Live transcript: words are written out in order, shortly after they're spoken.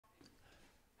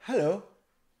Hello,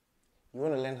 you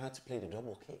want to learn how to play the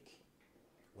double kick?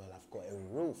 Well, I've got a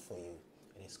rule for you.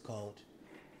 It is called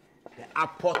the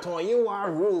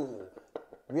Apotoyiwa rule.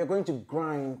 We are going to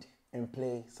grind and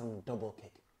play some double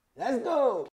kick. Let's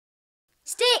go!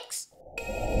 Sticks!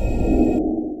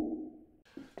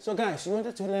 So guys, you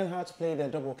wanted to learn how to play the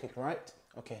double kick, right?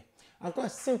 Okay, I've got a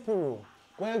simple rule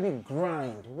where we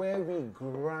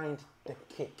grind the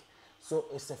kick. So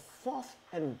it's a forth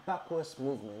and backwards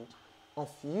movement of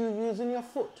you using your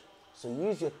foot. So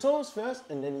use your toes first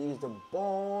and then use the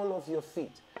ball of your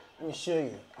feet. Let me show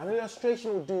you. An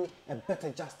illustration will do a better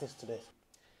justice to this.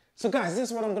 So guys, this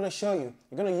is what I'm going to show you.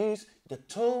 You're going to use the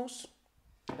toes,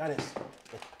 that is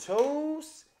the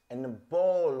toes and the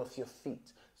ball of your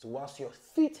feet. So whilst your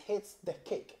feet hits the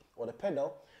kick or the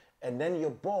pedal, and then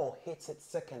your ball hits it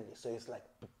secondly. So it's like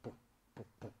boom, boom, boom,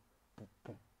 boom, boom,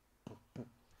 boom, boom, boom.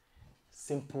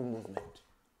 Simple movement.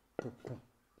 Boom, boom,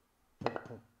 boom,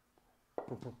 boom,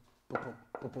 boom, boom, boom, boom,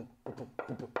 boom, boom,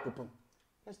 boom, boom, boom, boom.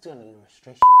 Let's do an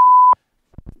illustration.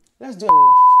 Let's do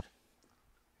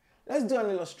an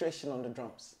illustration on the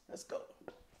drums. Let's go.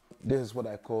 This is what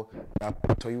I call the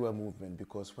Apotoyiwa movement,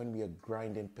 because when we are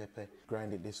grinding pepper,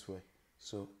 grind it this way.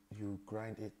 So you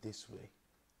grind it this way.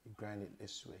 You grind it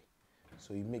this way.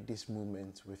 So you make this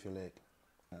movement with your leg.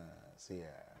 I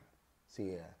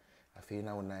feel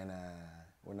now nine.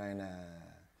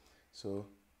 So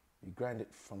you grind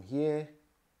it from here,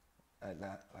 like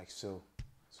that, like so.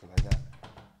 So like that.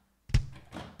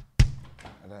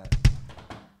 Like that.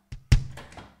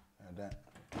 Like that.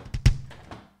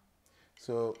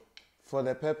 So for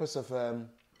the purpose of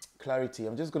clarity,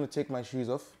 I'm just going to take my shoes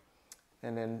off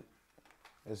and then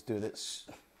let's do this.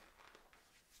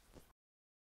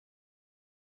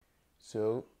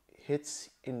 So hit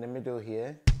in the middle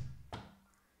here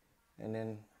and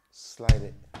then slide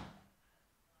it.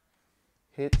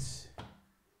 Hit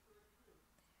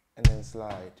and then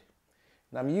slide.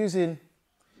 Now I'm using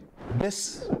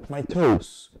my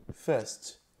toes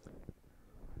first.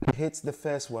 Hit the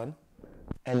first one,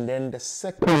 and then the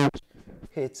second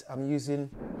hit I'm using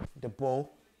the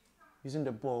ball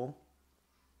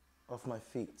of my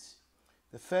feet.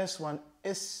 The first one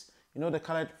is, the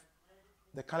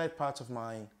colored part of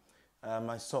my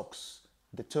my socks,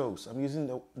 the toes. I'm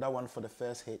using that one for the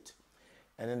first hit,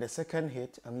 and then the second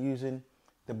hit I'm using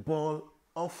the ball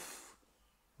of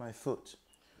my foot.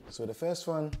 So the first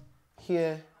one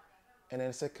here, and then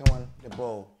the second one the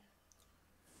ball.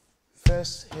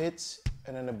 First hit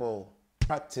and then the ball.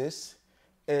 Practice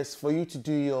is for you to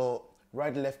do your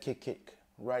right left kick,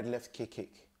 right left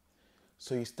kick.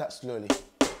 So you start slowly.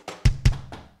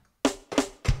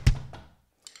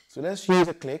 So let's use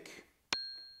a click.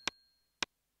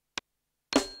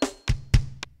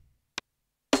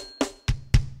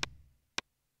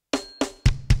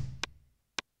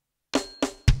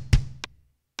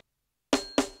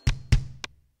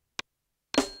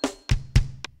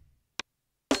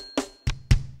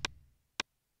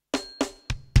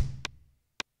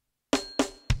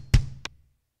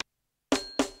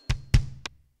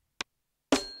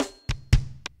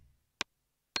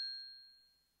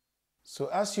 So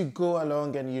as you go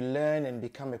along and you learn and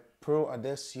become a pro at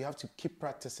this, you have to keep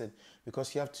practicing,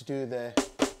 because you have to do the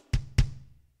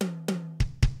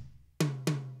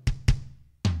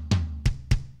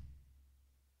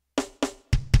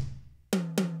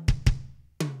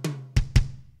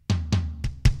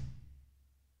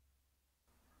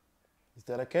Is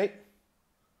that okay?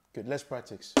 Good, let's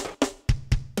practice.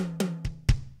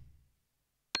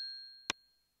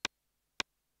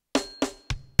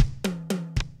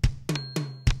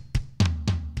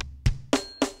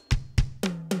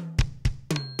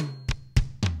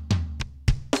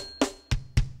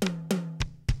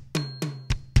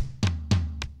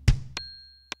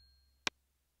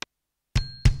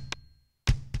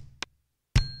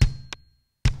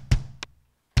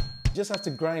 You just have to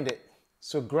grind it.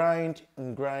 So grind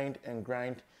and grind and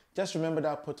grind. Just remember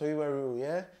that Apotoyiwa rule,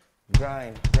 yeah?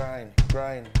 Grind, grind,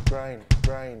 grind, grind,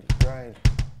 grind, grind.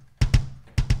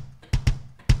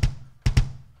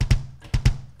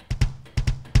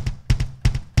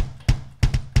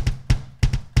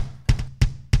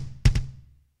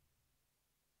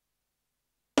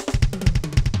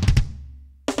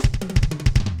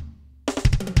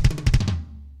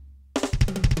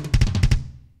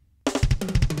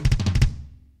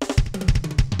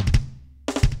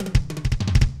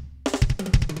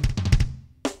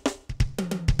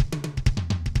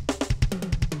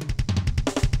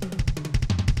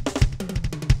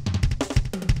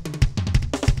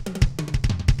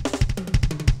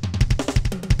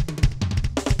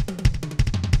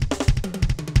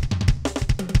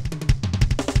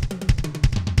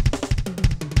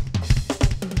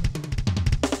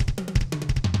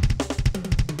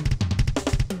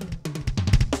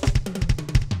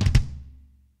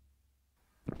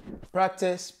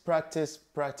 Practice, practice,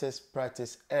 practice,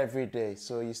 practice every day.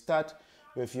 So you start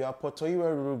with your upper toe. You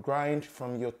will grind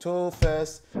from your toe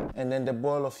first, and then the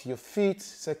ball of your feet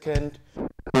second.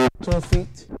 Toe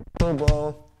feet, toe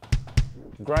ball.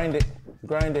 Grind it,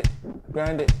 grind it,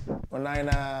 grind it.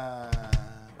 Wanaina,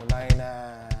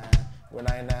 wanaina,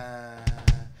 wanaina,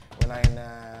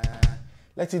 wanaina.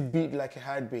 Let it beat like a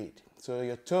heartbeat. So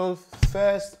your toe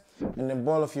first, and the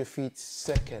ball of your feet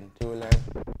second.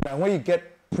 And when you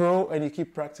get pro and you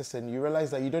keep practicing, you realize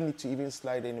that you don't need to even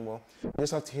slide anymore. You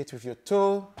just have to hit with your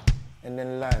toe and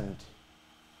then land.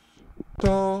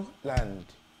 Toe, land.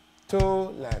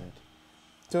 Toe, land.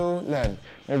 Toe, land.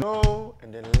 And toe,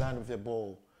 and then land with the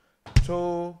ball.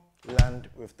 Toe, land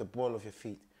with the ball of your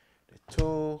feet. The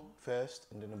toe first,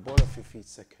 and then the ball of your feet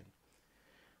second.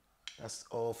 That's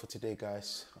all for today,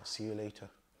 guys. I'll see you later.